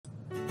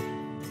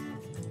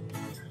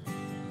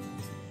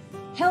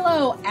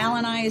Hello,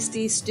 Allen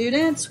ISD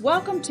students.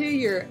 Welcome to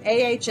your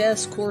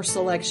AHS course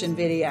selection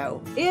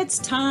video. It's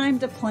time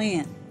to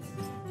plan.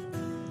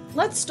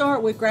 Let's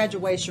start with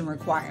graduation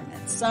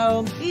requirements.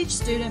 So each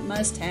student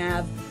must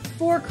have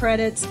 4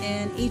 credits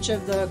in each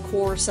of the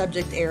core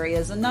subject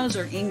areas, and those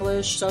are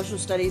English, social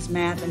studies,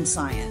 math, and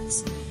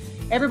science.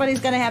 Everybody's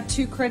going to have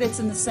 2 credits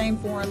in the same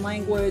foreign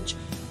language,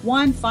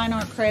 1 fine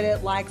art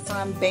credit like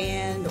from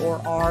band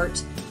or art,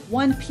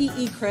 1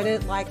 PE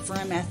credit like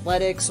from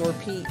athletics or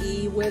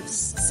PE, with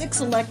 6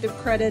 elective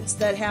credits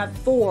that have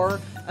 4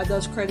 of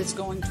those credits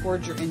going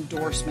towards your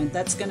endorsement.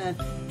 That's going to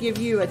give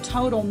you a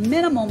total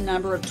minimum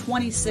number of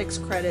 26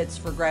 credits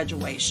for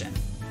graduation.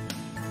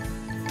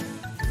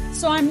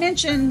 So I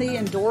mentioned the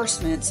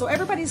endorsement. So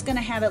everybody's going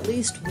to have at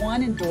least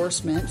 1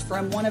 endorsement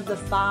from one of the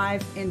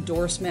 5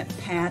 endorsement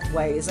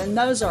pathways, and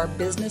those are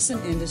business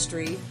and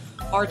industry,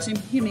 arts and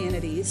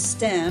humanities,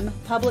 STEM,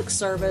 public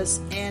service,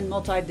 and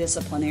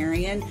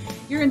multidisciplinary. And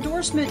your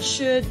endorsement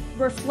should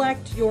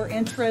reflect your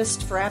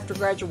interest for after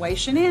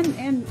graduation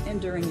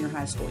and during your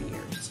high school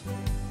years.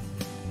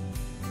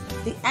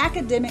 The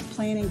Academic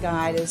Planning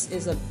Guide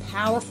is a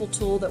powerful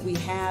tool that we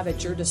have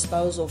at your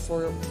disposal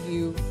for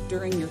you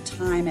during your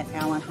time at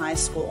Allen High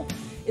School.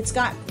 It's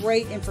got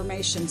great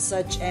information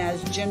such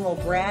as general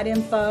grad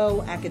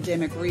info,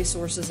 academic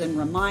resources and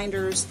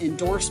reminders,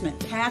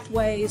 endorsement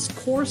pathways,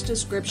 course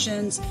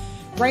descriptions,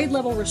 grade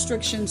level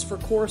restrictions for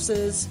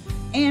courses,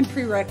 and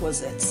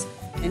prerequisites.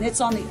 And it's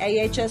on the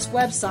AHS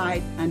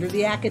website under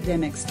the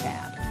Academics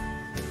tab.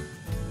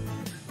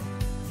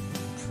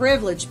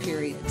 Privilege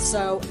period.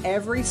 So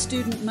every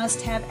student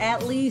must have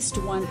at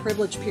least 1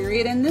 privilege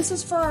period, and this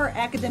is for our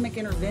academic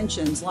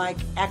interventions like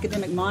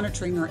academic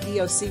monitoring or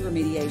EOC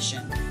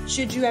remediation.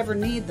 Should you ever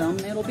need them,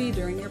 it'll be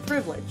during your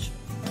privilege.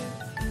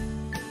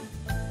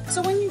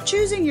 So when you're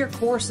choosing your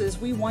courses,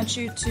 we want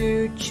you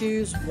to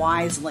choose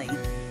wisely.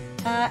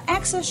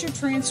 Access your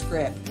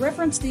transcript,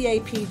 reference the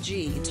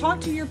APG,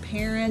 talk to your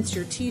parents,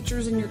 your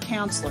teachers, and your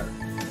counselor.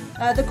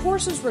 The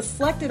courses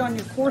reflected on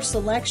your course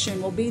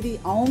selection will be the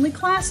only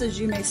classes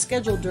you may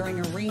schedule during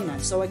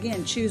ARENA, so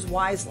again, choose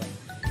wisely.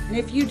 And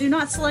if you do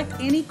not select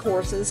any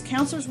courses,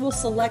 counselors will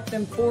select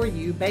them for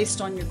you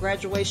based on your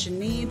graduation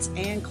needs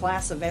and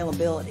class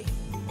availability.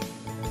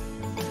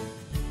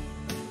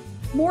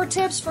 More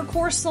tips for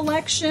course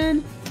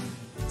selection.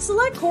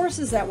 Select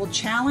courses that will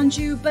challenge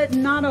you but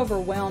not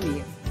overwhelm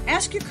you.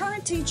 Ask your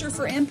current teacher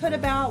for input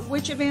about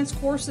which advanced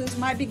courses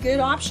might be good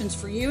options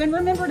for you, and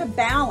remember to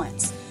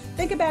balance.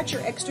 Think about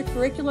your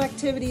extracurricular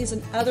activities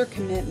and other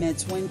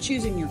commitments when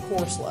choosing your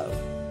course load.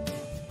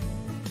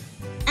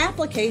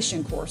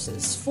 Application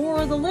courses.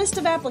 For the list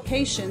of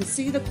applications,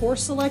 see the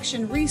course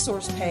selection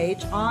resource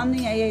page on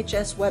the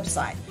AHS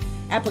website.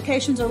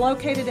 Applications are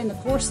located in the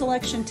course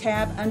selection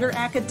tab under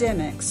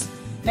academics.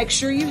 Make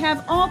sure you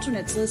have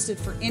alternates listed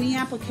for any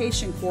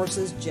application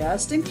courses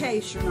just in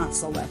case you're not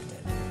selected.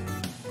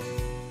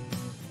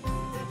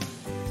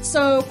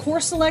 So,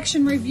 course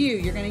selection review,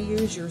 you're going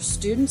to use your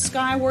Student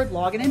Skyward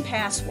login and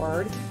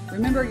password.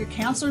 Remember, your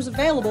counselor is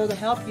available to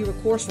help you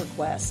with course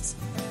requests.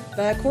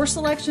 But course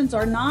selections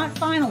are not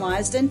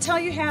finalized until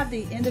you have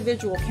the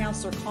individual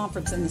counselor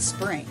conference in the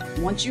spring.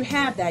 Once you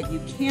have that,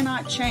 you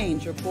cannot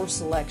change your course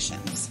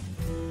selections.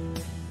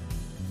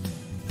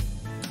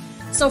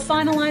 So,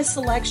 finalized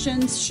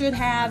selections should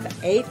have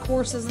 8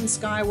 courses in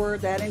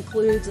Skyward. That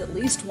includes at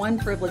least 1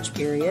 privilege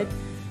period.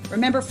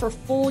 Remember, for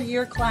full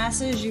year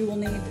classes, you will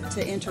need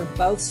to enter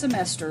both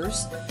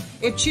semesters.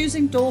 If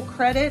choosing dual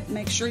credit,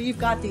 make sure you've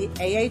got the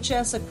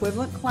AHS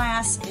equivalent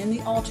class in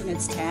the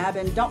alternates tab,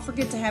 and don't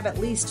forget to have at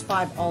least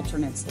 5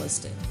 alternates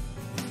listed.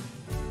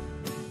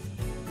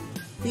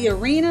 The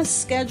ARENA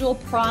schedule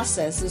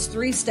process is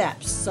 3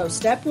 steps. So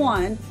step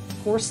 1,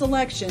 course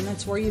selection.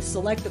 That's where you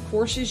select the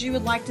courses you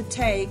would like to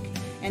take,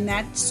 and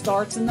that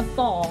starts in the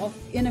fall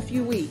in a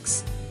few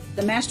weeks.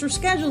 The master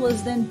schedule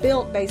is then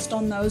built based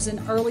on those in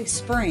early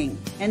spring.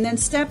 And then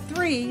step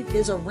 3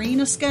 is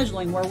ARENA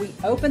scheduling, where we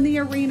open the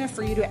ARENA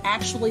for you to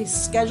actually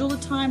schedule the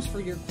times for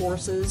your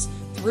courses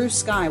through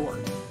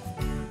Skyward.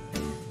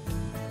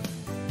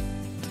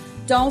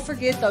 Don't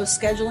forget those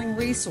scheduling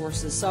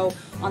resources. So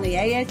on the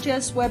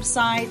AHS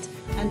website,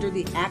 under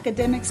the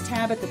Academics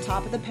tab at the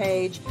top of the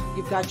page,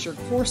 you've got your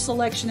course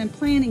selection and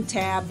planning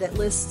tab that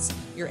lists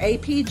your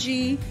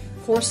APG,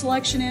 course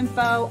selection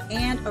info,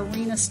 and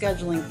ARENA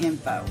scheduling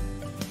info.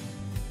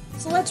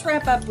 So let's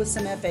wrap up with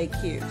some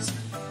FAQs.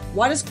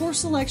 What is course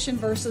selection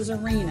versus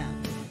ARENA?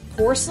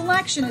 Course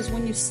selection is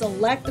when you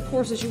select the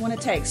courses you want to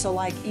take, so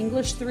like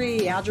English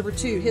 3, Algebra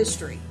 2,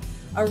 History.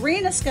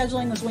 ARENA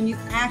scheduling is when you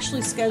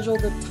actually schedule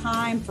the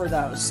time for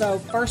those, so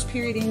first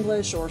period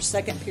English or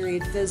second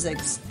period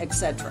physics,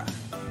 etc.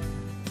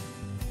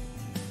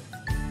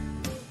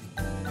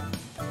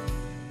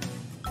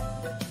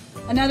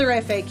 Another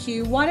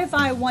FAQ, what if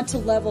I want to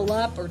level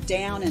up or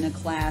down in a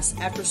class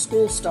after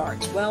school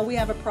starts? Well, we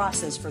have a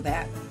process for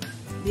that,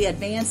 the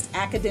Advanced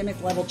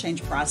Academic Level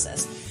Change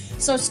Process.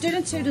 So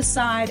students who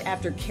decide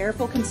after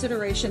careful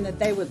consideration that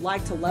they would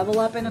like to level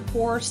up in a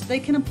course, they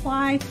can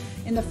apply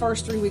in the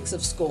first 3 weeks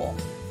of school.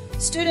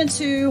 Students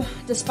who,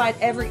 despite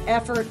every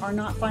effort, are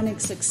not finding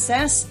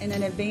success in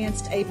an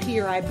advanced AP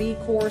or IB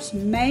course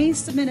may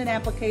submit an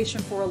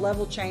application for a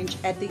level change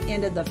at the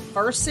end of the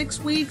first 6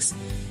 weeks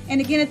and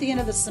again at the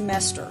end of the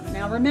semester.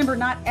 Now remember,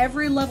 not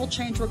every level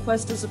change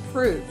request is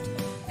approved.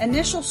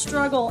 Initial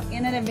struggle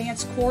in an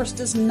advanced course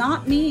does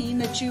not mean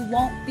that you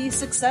won't be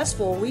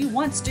successful. We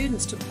want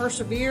students to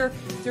persevere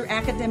through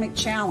academic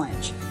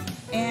challenge.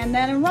 And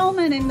that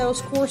enrollment in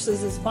those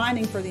courses is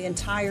binding for the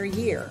entire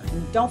year.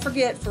 And don't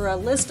forget, for a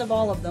list of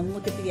all of them,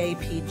 look at the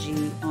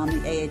APG on the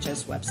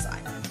AHS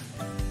website.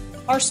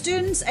 Are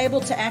students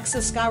able to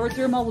access Skyward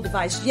through a mobile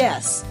device?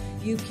 Yes,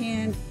 you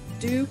can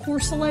do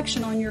course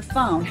selection on your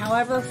phone.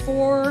 However,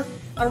 for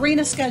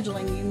arena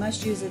scheduling, you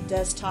must use a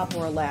desktop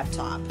or a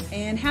laptop.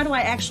 And how do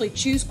I actually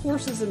choose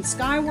courses in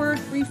Skyward?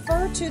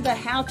 Refer to the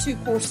How to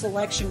Course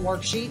Selection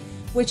worksheet,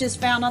 which is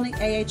found on the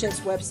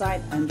AHS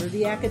website under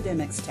the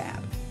Academics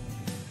tab.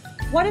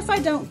 What if I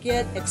don't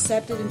get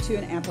accepted into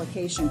an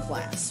application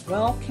class?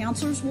 Well,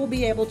 counselors will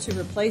be able to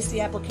replace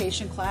the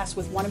application class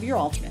with one of your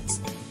alternates.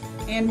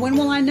 And when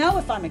will I know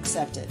if I'm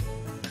accepted?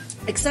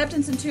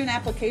 Acceptance into an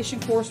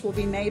application course will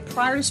be made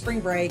prior to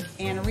spring break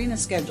and arena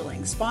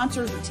scheduling.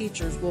 Sponsors or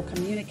teachers will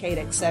communicate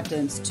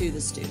acceptance to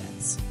the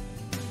students.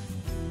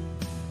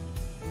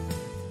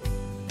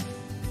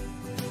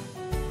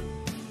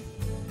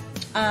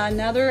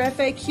 Another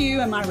FAQ,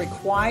 am I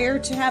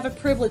required to have a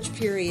privilege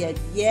period?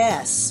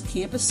 Yes,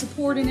 campus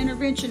support and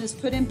intervention is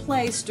put in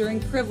place during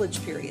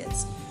privilege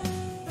periods.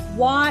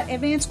 What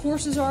advanced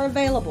courses are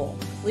available?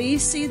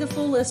 Please see the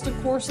full list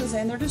of courses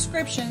and their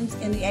descriptions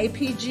in the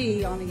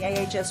APG on the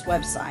AHS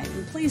website.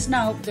 And please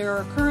note, there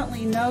are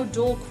currently no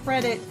dual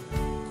credit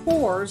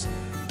cores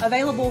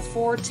available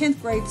for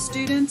 10th grade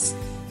students,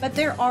 but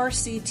there are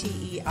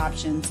CTE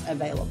options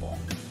available.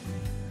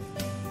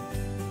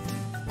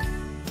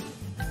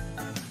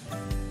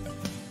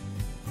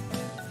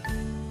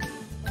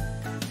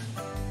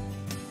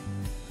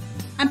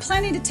 I'm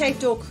planning to take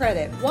dual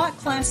credit. What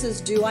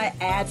classes do I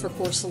add for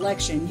course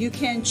selection? You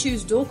can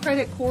choose dual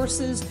credit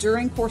courses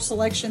during course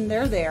selection.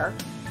 They're there.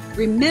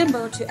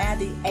 Remember to add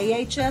the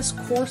AHS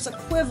course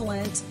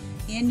equivalent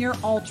in your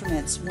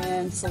alternates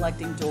when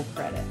selecting dual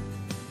credit.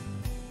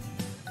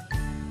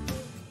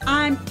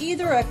 I'm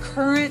either a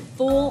current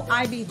full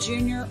IB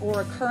junior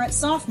or a current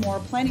sophomore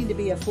planning to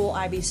be a full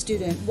IB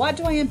student. What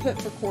do I input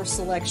for course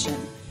selection?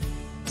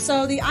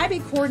 So the IB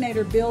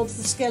coordinator builds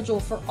the schedule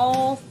for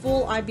all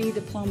full IB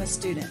diploma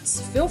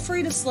students. Feel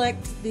free to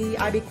select the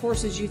IB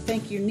courses you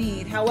think you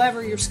need.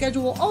 However, your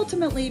schedule will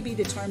ultimately be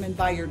determined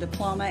by your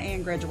diploma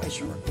and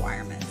graduation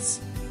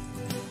requirements.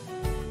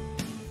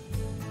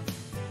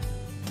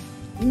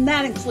 And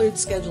that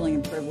includes scheduling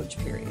and privilege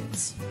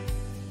periods.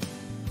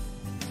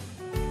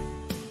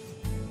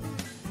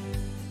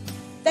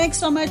 Thanks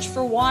so much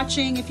for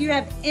watching. If you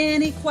have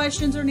any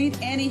questions or need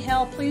any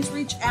help, please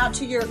reach out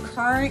to your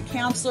current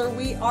counselor.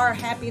 We are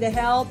happy to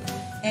help.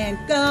 And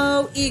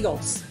go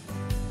Eagles!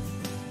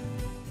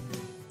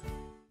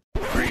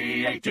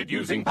 Created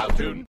using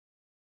Powtoon.